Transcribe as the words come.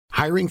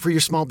Hiring for your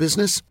small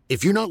business?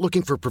 If you're not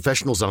looking for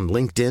professionals on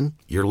LinkedIn,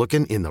 you're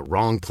looking in the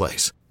wrong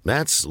place.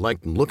 That's like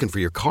looking for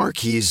your car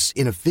keys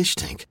in a fish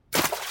tank.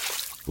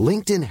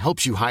 LinkedIn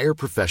helps you hire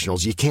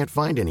professionals you can't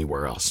find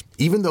anywhere else,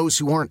 even those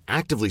who aren't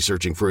actively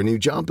searching for a new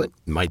job but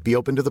might be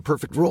open to the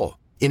perfect role.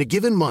 In a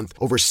given month,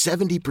 over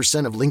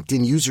 70% of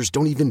LinkedIn users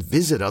don't even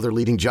visit other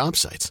leading job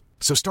sites.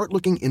 So start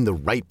looking in the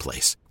right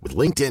place. With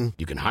LinkedIn,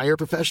 you can hire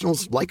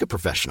professionals like a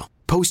professional.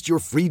 Post your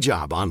free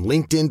job on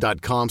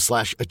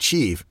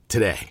linkedin.com/achieve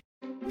today.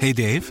 Hey,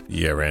 Dave.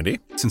 Yeah, Randy.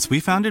 Since we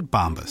founded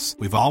Bombas,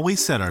 we've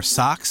always said our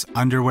socks,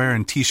 underwear,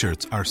 and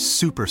T-shirts are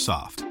super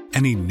soft.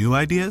 Any new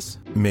ideas?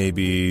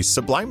 Maybe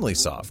sublimely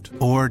soft.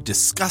 Or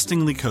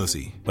disgustingly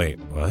cozy. Wait,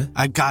 what?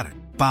 I got it.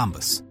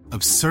 Bombas.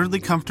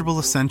 Absurdly comfortable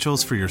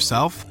essentials for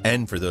yourself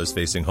and for those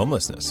facing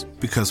homelessness.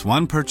 Because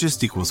one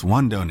purchased equals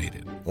one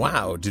donated.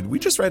 Wow, did we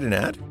just write an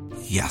ad?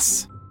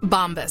 Yes.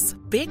 Bombas.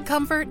 Big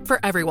comfort for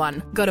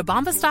everyone. Go to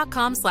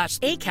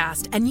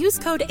bombas.com/ACAST and use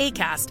code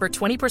ACAST for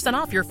 20%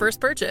 off your first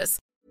purchase.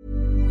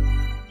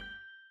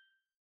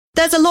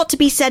 There's a lot to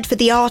be said for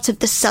the art of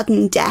the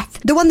sudden death,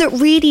 the one that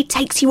really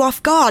takes you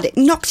off guard, it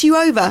knocks you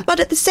over, but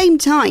at the same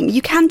time, you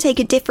can take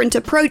a different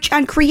approach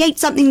and create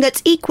something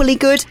that's equally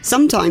good,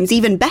 sometimes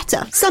even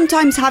better.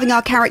 Sometimes having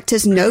our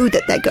characters know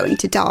that they're going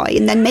to die,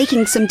 and then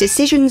making some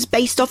decisions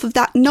based off of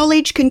that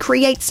knowledge can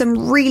create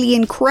some really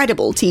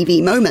incredible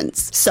TV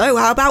moments. So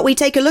how about we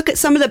take a look at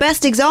some of the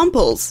best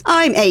examples?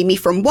 I'm Amy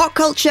from What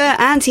Culture,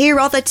 and here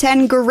are the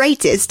 10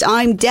 greatest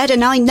I'm Dead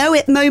and I Know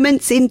It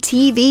moments in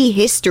TV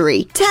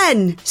history.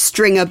 10.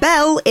 Stringer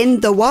Bell in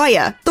The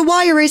Wire. The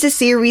Wire is a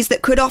series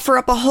that could offer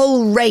up a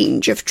whole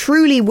range of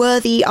truly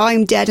worthy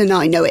I'm Dead and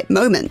I Know It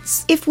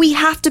moments. If we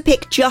have to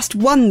pick just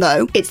one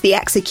though, it's the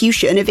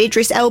execution of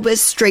Idris Elba's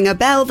Stringer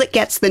Bell that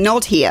gets the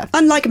nod here.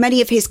 Unlike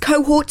many of his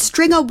cohorts,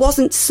 Stringer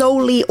wasn't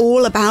solely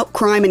all about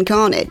crime and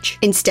carnage.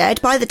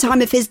 Instead, by the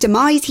time of his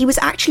demise, he was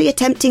actually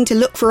attempting to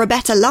look for a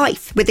better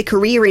life, with a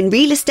career in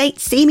real estate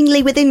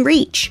seemingly within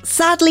reach.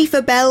 Sadly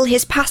for Bell,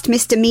 his past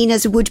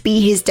misdemeanors would be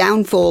his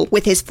downfall,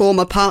 with his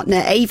former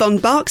partner Avon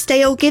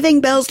Barksdale giving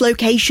Bell's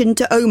location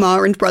to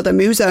Omar and brother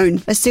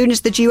Muzone. As soon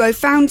as the duo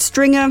found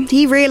Stringer,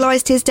 he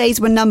realised his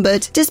days were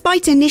numbered.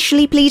 Despite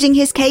initially pleading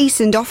his case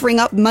and offering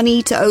up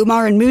money to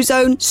Omar and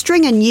Muzone,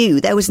 Stringer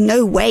knew there was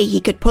no way he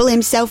could pull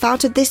himself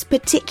out of this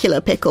particular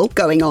pickle,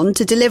 going on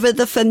to deliver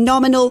the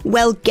phenomenal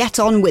 "well, get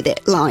on with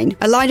it" line,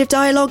 a line of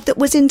dialogue that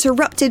was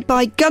interrupted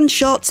by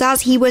gunshots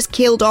as he was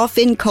killed off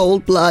in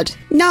cold blood.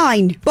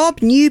 9.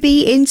 Bob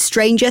Newby in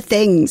Stranger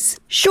Things.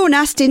 Sean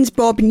Astin's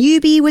Bob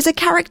Newby was a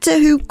character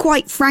who,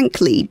 quite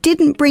frankly,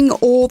 didn't bring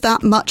all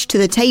that much to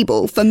the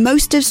table for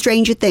most of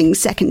Stranger Things'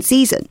 second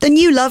season. The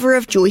new lover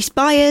of Joyce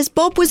Byers,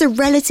 Bob was a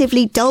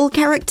relatively dull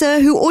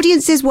character who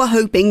audiences were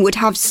hoping would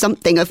have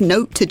something of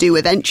note to do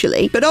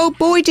eventually. But oh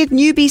boy did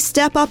Newby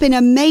step up in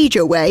a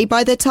major way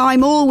by the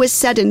time all was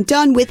said and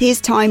done with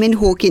his time in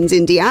Hawkins,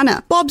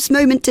 Indiana. Bob's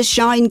moment to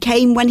shine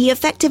came when he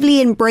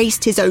effectively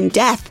embraced his own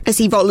death, as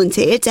he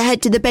volunteered to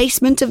head to the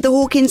basement of the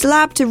Hawkins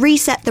lab to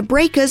reset the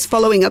breakers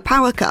following a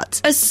power cut.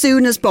 As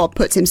soon as Bob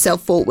put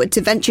himself forward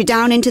to venture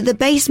down into the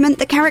basement,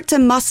 the character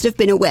must have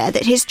been aware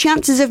that his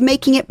chances of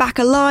making it back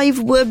alive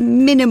were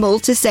minimal,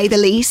 to say the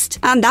least.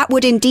 And that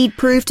would indeed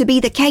prove to be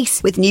the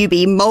case, with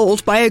Newby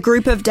mauled by a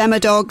group of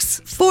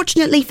demodogs.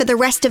 Fortunately for the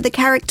rest of the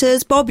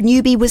characters, Bob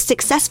Newby was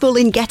successful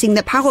in getting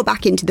the power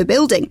back into the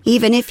building,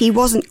 even if he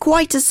wasn't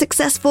quite as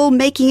successful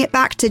making it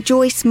back to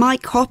Joyce,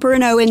 Mike, Hopper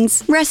and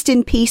Owens. Rest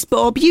in peace,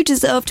 Bob, you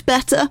deserved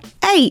better.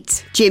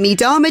 8. Jimmy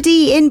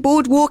Darmody in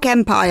Boardwalk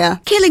Empire.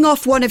 Killing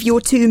off one of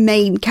your two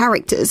main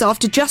characters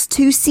after just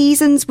 2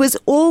 seasons was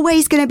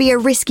always going to be a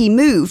risky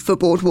move for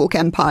Boardwalk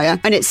Empire,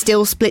 and it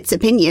still splits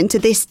opinion to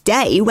this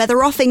day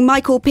whether offing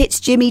Michael Pitt's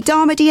Jimmy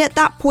Darmody at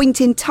that point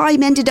in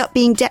time ended up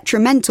being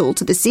detrimental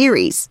to the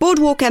series.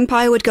 Boardwalk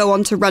Empire would go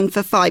on to run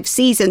for 5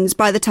 seasons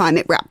by the time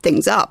it wrapped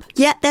things up.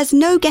 Yet there's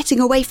no getting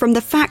away from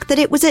the fact that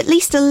it was at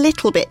least a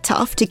little bit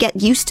tough to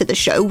get used to the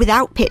show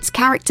without Pitt's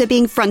character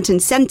being front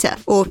and centre,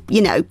 or,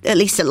 you know, at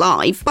least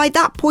alive. By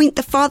that point,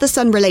 the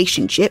father-son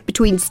relationship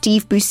between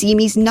Steve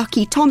Buscemi's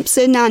Nucky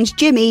Thompson and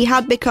Jimmy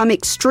had become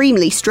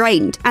extremely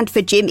strained, and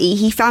for Jimmy,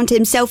 he found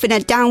himself in a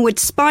downward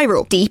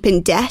spiral, deep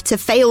in debt, a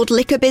failed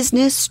liquor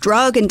business,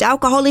 drug and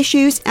alcohol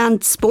issues,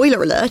 and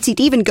spoiler alert, he'd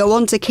even go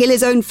on to kill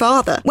his own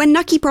father. When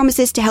Nucky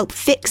promises to help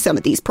fix some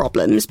of these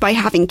problems by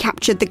having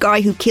captured the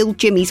guy who killed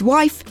Jimmy's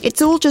wife,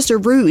 it's all just a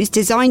ruse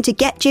designed to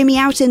get Jimmy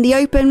out in the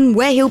open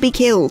where he'll be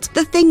killed.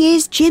 The thing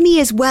is, Jimmy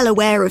is well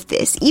aware of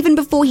this, even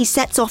before he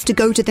sets off to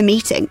go to the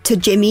meeting. To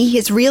Jimmy,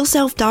 his real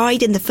self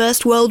died in the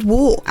First World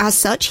War. As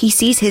such, he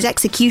sees his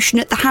execution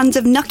at the hands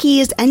of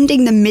Nucky as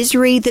ending the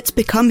misery that's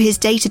become his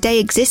day-to-day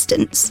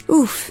existence.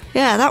 Oof,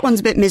 yeah, that one's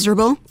a bit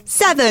miserable.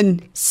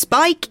 7.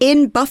 Spike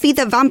in Buffy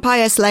the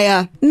Vampire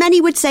Slayer.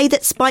 Many would say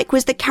that Spike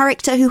was the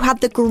character who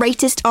had the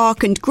greatest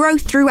arc and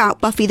growth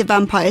throughout Buffy the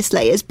Vampire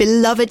Slayer's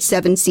beloved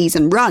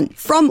 7-season run.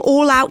 From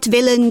all-out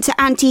villain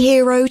to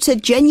anti-hero to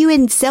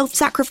genuine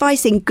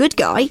self-sacrificing good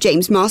guy,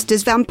 James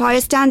Masters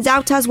Vampire stands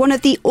out as one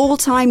of the the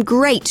all-time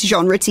great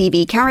genre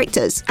TV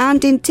characters,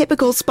 and in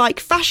typical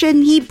Spike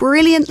fashion, he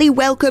brilliantly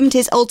welcomed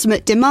his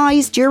ultimate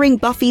demise during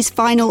Buffy's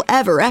final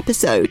ever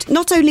episode.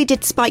 Not only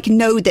did Spike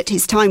know that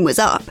his time was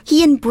up,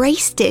 he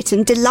embraced it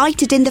and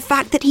delighted in the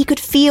fact that he could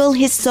feel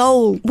his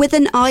soul. With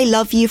an I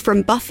love you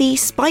from Buffy,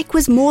 Spike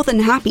was more than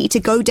happy to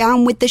go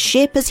down with the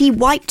ship as he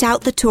wiped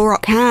out the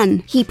Turok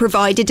Han. He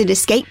provided an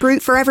escape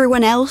route for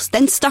everyone else,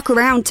 then stuck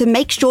around to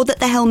make sure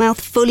that the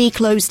Hellmouth fully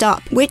closed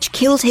up, which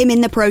killed him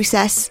in the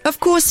process. Of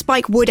course,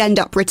 Spike would end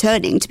up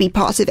returning to be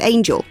part of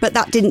Angel, but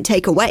that didn't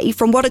take away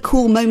from what a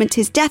cool moment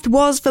his death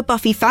was for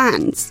Buffy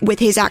fans, with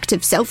his act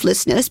of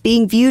selflessness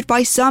being viewed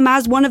by some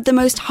as one of the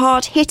most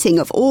hard-hitting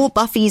of all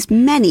Buffy's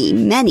many,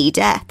 many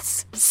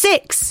deaths.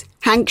 6.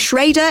 Hank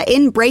Schrader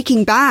in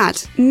Breaking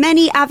Bad.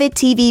 Many avid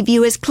TV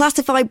viewers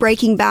classify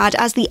Breaking Bad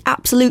as the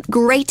absolute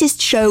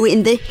greatest show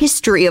in the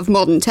history of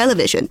modern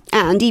television.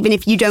 And even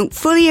if you don't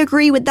fully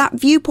agree with that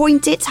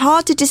viewpoint, it's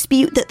hard to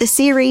dispute that the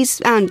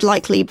series, and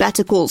likely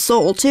Better Call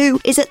Saul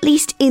too, is at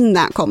least in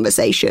that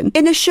conversation.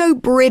 In a show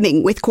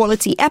brimming with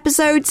quality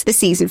episodes, the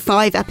Season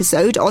 5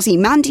 episode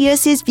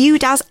Ozymandias is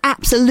viewed as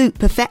absolute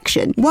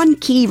perfection. One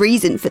key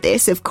reason for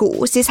this, of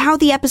course, is how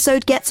the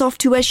episode gets off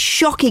to a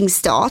shocking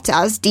start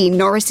as Dean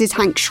Norris's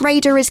Hank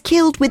Schrader is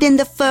killed within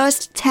the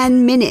first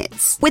 10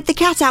 minutes. With the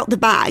cat out the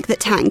bag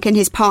that Hank and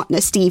his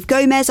partner Steve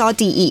Gomez are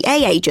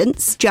DEA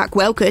agents, Jack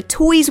Welker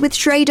toys with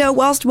Schrader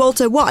whilst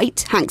Walter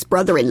White, Hank's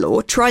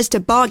brother-in-law, tries to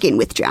bargain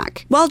with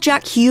Jack. While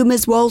Jack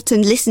humours Walt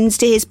and listens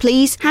to his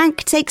pleas,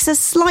 Hank takes a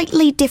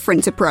slightly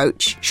different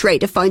approach.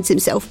 Schrader finds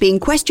himself being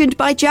questioned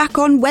by Jack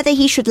on whether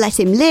he should let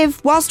him live,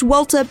 whilst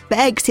Walter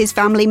begs his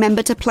family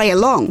member to play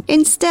along.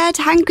 Instead,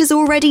 Hank has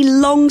already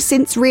long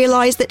since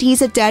realised that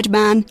he's a dead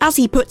man. As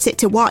he puts it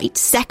to White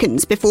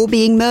seconds before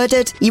being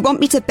murdered, "You want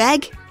me to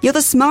beg? You're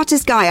the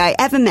smartest guy I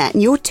ever met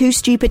and you're too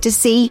stupid to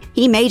see.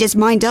 He made his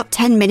mind up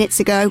 10 minutes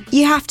ago."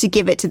 You have to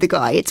give it to the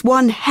guy. It's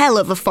one hell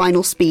of a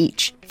final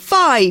speech.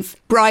 5.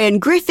 Brian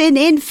Griffin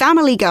in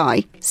Family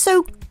Guy.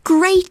 So,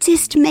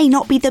 greatest may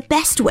not be the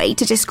best way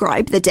to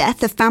describe the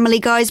death of Family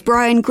Guy's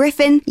Brian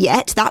Griffin,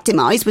 yet that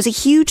demise was a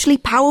hugely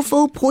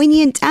powerful,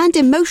 poignant and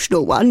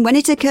emotional one when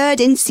it occurred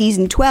in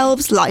Season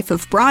 12's Life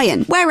of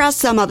Brian. Whereas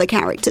some other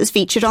characters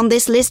featured on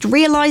this list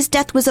realised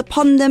death was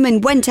upon them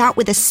and went out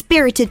with a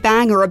spirited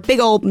bang or a big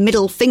old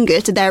middle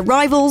finger to their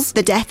rivals,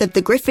 the death of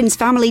the Griffin's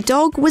family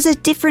dog was a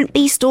different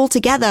beast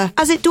altogether.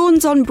 As it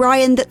dawns on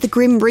Brian that the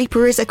Grim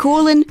Reaper is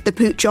a-callin', the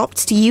pooch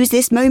opts to use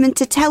this moment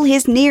to tell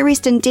his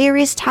nearest and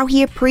dearest how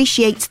he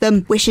appreciates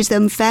them, wishes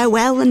them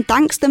farewell and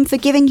thanks them for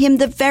giving him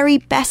the very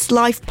best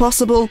life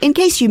possible. In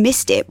case you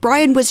missed it,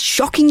 Brian was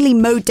shockingly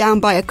mowed down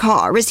by a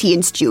car as he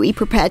and Stewie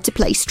prepared to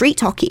play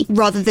street hockey.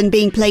 Rather than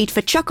being played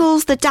for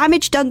chuckles, the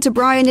damage done to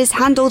Brian is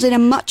handled in a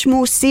much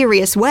more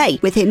serious way,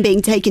 with him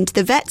being taken to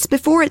the vets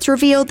before it's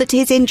revealed that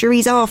his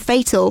injuries are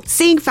fatal.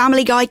 Seeing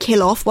Family Guy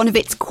kill off one of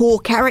its core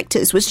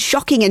characters was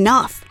shocking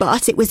enough,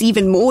 but it was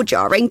even more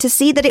jarring to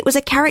see that it was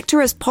a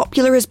character as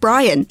popular as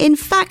Brian. In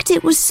fact,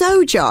 it was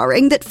so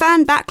jarring that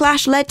fan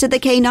backlash led to the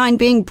K9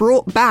 being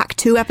brought back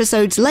 2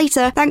 episodes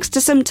later thanks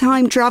to some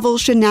time travel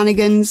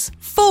shenanigans.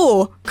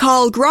 4.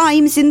 Carl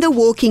Grimes in The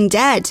Walking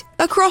Dead.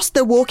 Across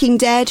The Walking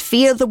Dead,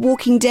 Fear the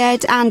Walking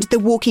Dead, and The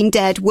Walking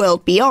Dead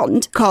World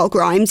Beyond, Carl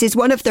Grimes is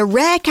one of the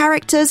rare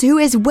characters who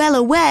is well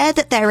aware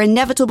that their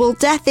inevitable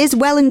death is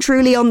well and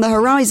truly on the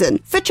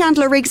horizon. For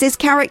Chandler Riggs'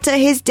 character,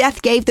 his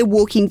death gave The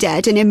Walking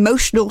Dead an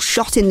emotional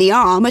shot in the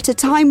arm at a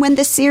time when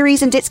the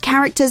series and its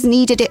characters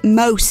needed it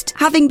most.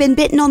 Having been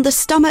bitten on the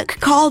stomach,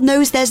 Carl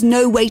knows there's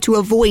no way to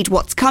avoid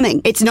what's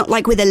coming. It's not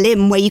like with a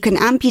limb where you can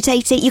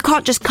amputate it, you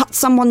can't just cut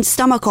someone's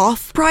stomach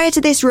off. Prior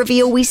to this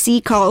reveal, we see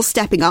Carl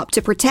stepping up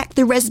to protect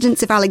the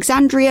residents of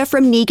Alexandria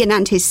from Negan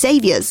and his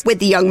saviors, with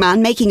the young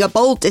man making a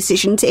bold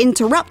decision to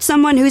interrupt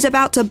someone who's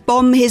about to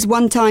bomb his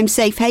one-time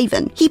safe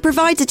haven. He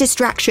provides a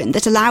distraction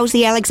that allows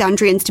the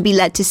Alexandrians to be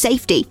led to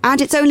safety, and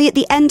it's only at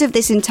the end of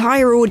this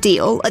entire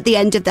ordeal, at the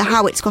end of the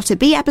How It's Gotta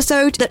Be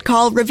episode, that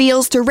Carl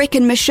reveals to Rick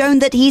and Michonne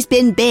that he's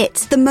been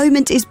bit. The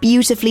moment is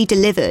beautifully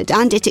delivered,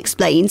 and it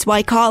explains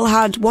why Carl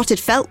had what had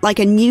felt like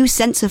a new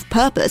sense of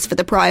purpose for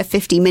the prior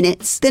 50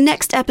 minutes. The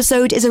next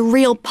episode is a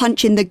real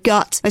punch in the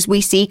gut, as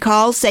we see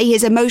Carl say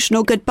his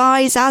emotional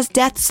goodbyes as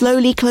death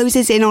slowly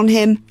closes in on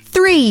him.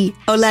 3.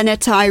 Olenna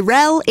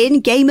Tyrell in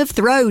Game of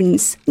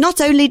Thrones.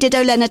 Not only did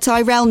Olenna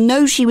Tyrell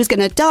know she was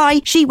gonna die,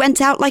 she went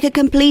out like a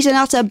complete and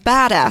utter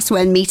badass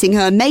when meeting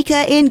her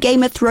maker in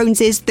Game of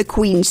Thrones' The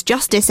Queen's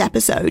Justice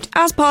episode.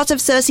 As part of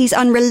Cersei's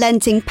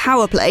unrelenting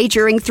power play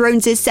during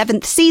Thrones'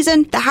 7th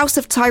season, the House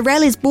of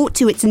Tyrell is brought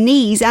to its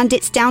knees and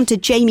it's down to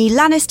Jaime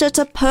Lannister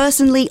to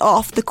personally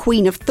off the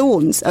Queen of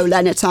Thorns,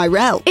 Olenna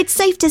Tyrell. It's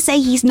safe to say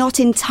he's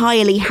not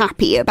entirely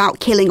happy about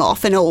killing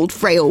off an old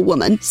frail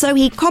woman, so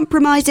he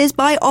compromises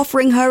by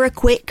offering her a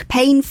quick,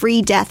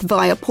 pain-free death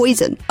via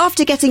poison.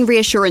 After getting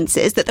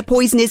reassurances that the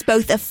poison is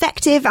both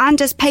effective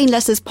and as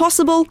painless as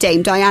possible,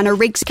 Dame Diana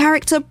Rigg's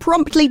character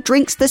promptly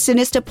drinks the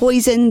sinister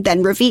poison,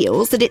 then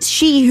reveals that it's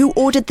she who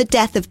ordered the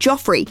death of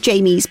Joffrey,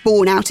 Jaime's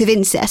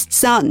born-out-of-incest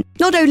son.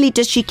 Not only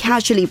does she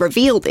casually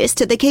reveal this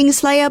to the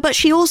Kingslayer, but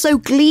she also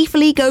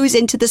gleefully goes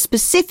into the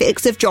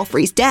specifics of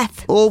Joffrey's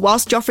death. Or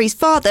whilst Joffrey's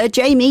father,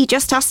 Jaime,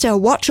 just has to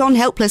watch on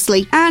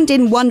helplessly. And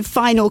in one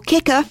final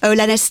kicker,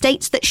 Olenna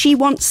states that she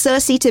wants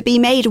Cersei to be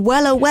made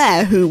well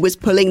aware who was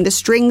pulling the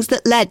strings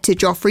that led to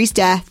Joffrey's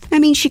death. I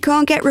mean, she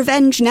can't get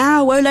revenge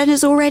now.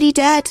 Olenna's already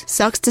dead.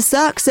 Sucks to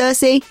suck,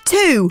 Cersei.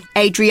 2.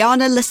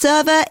 Adriana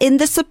Lacerva in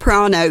The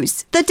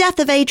Sopranos. The death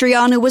of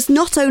Adriana was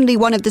not only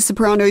one of The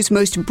Sopranos'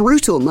 most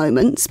brutal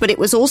moments, but it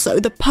was also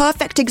the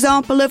perfect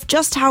example of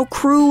just how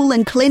cruel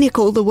and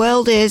clinical the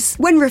world is.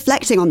 When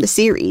reflecting on the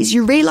series,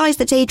 you realise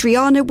that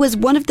Adriana was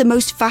one of the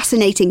most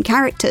fascinating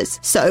characters.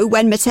 So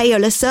when Matteo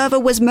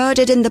Lacerva was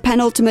murdered in the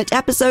penultimate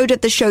episode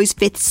of the show's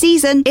 5th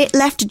season, it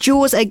left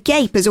jaws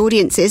agape as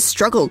audiences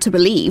struggled to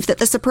believe that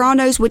The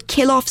Sopranos would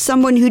kill off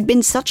someone who'd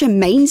been such a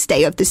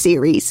mainstay of the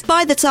series.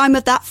 By the time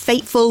of that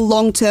fateful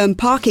long-term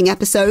parking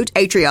episode,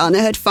 Adriana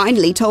had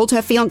finally told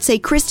her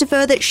fiancé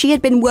Christopher that she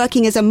had been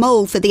working as a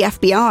mole for the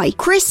FBI.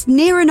 Chris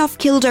near enough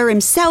killed her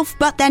himself,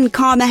 but then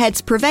calmer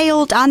heads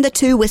prevailed and the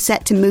two were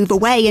set to move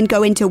away and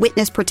go into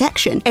witness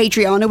protection.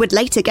 Adriana would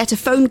later get a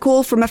phone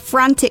call from a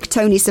frantic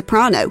Tony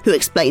Soprano, who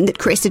explained that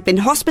Chris had been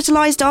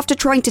hospitalized after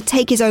trying to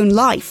take his own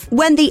life.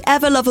 When the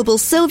ever-lovable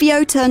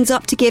Silvio turns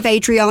up to give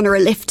Adriana a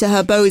lift to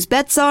her beau's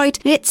bedside,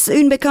 it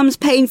soon becomes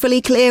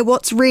painfully clear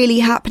what's really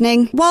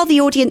happening. While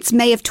the audience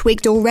may have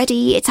twigged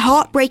already, it's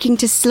heartbreaking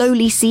to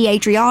slowly see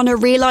Adriana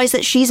realize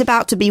that she's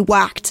about to be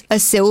whacked,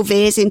 as Sil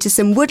veers into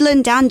some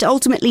woodland and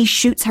ultimately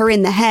shoots her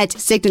in the head,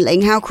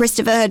 signaling how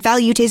Christopher had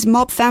valued his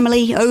mob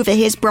family over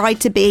his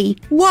bride-to-be.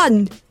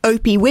 1.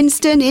 Opie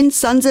Winston in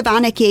Sons of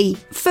Anarchy.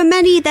 For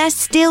many, they're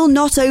still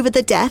not over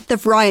the death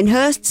of Ryan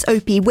Hurst's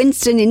Opie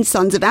Winston in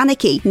Sons of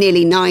Anarchy,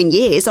 nearly 9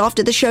 years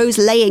after the show's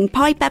Laying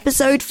Pipe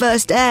episode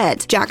first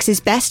aired. Jax's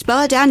best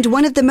bud and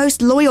one of the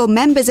most loyal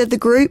members of the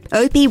group,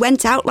 Opie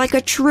went out like a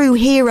true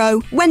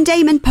hero. When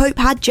Daemon Pope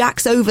had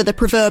Jax over the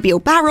proverbial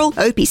barrel,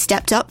 Opie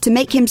stepped up to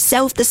make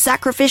himself the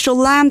sacrificial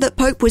lamb that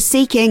Pope was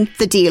seeking.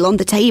 The deal on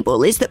the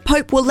table is that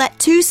Pope will let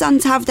 2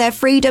 sons have their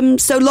freedom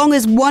so long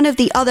as one of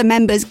the other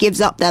members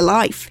gives up their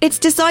life. It's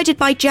decided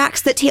by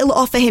Jax that he'll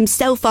offer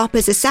himself up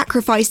as a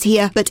sacrifice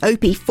here, but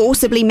Opie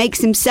forcibly makes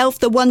himself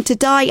the one to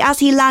die as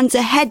he lands a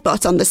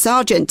headbutt on the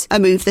sergeant, a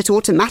move that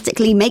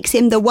automatically makes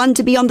him the one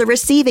to be on the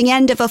receiving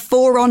end of a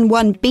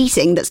 4-on-1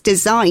 beating that's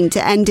designed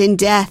to end in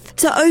death.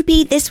 To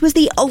Opie, this was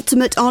the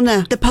ultimate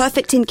honor, the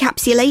perfect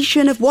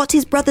encapsulation of what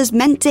his brothers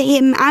meant to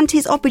him and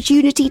his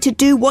opportunity to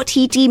do what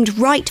he deemed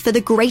right for the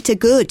greater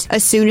good.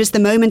 As soon as the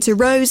moment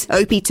arose,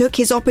 Opie took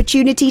his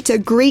opportunity to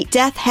greet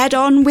death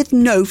head-on with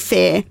no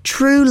fear.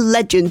 True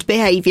legend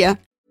behavior.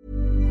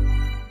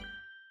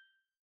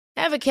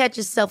 Ever catch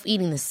yourself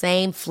eating the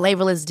same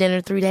flavorless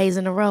dinner 3 days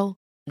in a row?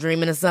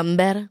 Dreaming of something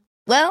better?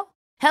 Well,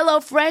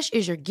 HelloFresh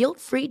is your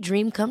guilt-free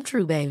dream come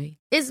true, baby.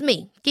 It's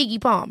me, Keke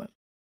Palmer.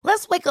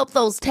 Let's wake up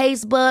those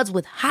taste buds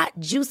with hot,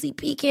 juicy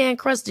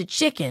pecan-crusted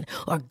chicken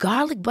or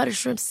garlic butter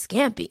shrimp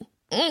scampi.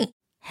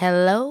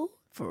 Hello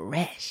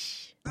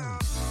Fresh.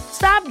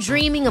 Stop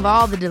dreaming of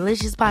all the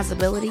delicious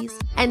possibilities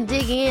and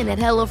dig in at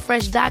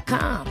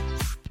HelloFresh.com.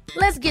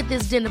 Let's get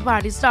this dinner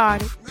party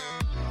started.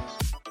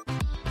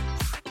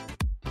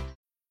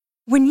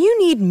 When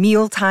you need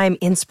mealtime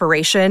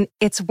inspiration,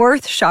 it's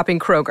worth shopping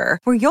Kroger,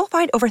 where you'll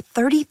find over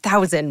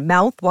 30,000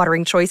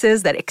 mouth-watering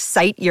choices that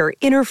excite your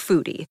inner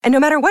foodie. And no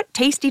matter what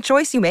tasty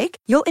choice you make,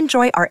 you'll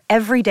enjoy our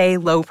everyday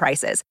low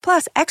prices,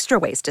 plus extra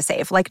ways to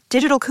save, like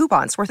digital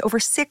coupons worth over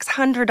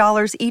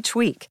 $600 each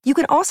week. You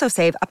can also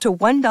save up to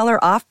 $1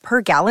 off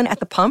per gallon at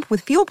the pump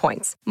with fuel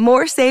points.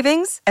 More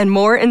savings and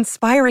more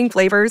inspiring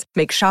flavors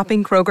make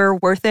shopping Kroger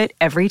worth it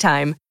every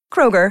time.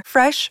 Kroger,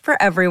 fresh for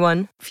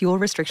everyone. Fuel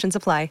restrictions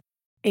apply.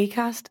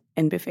 Acast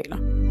anbefaler.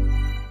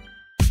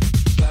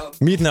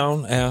 Mit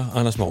navn er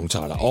Anders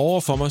Morgenthaler.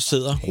 Over for mig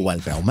sidder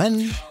Roald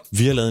Bergmann.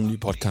 Vi har lavet en ny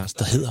podcast,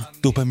 der hedder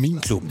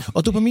Dopaminklubben.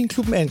 Og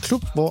Dopaminklubben er en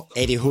klub, hvor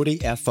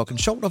ADHD er fucking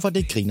sjovt, og hvor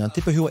det griner.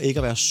 Det behøver ikke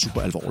at være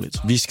super alvorligt.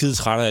 Vi er skide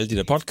trætte af alle de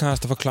der podcasts,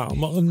 der forklarer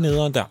mig og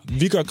nederen der.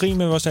 Vi gør grin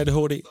med vores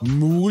ADHD.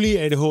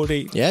 Mulig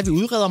ADHD. Ja, vi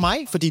udreder mig,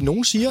 fordi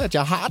nogen siger, at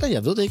jeg har det.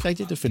 Jeg ved det ikke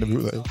rigtigt, det finder vi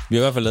ud af. Vi har i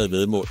hvert fald lavet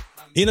væddemål.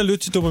 Ind og lyt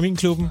til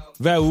Dopaminklubben.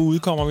 Hver uge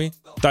udkommer vi.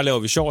 Der laver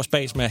vi sjov og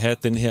spas med at have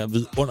den her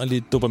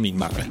vidunderlige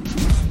dopaminmangel.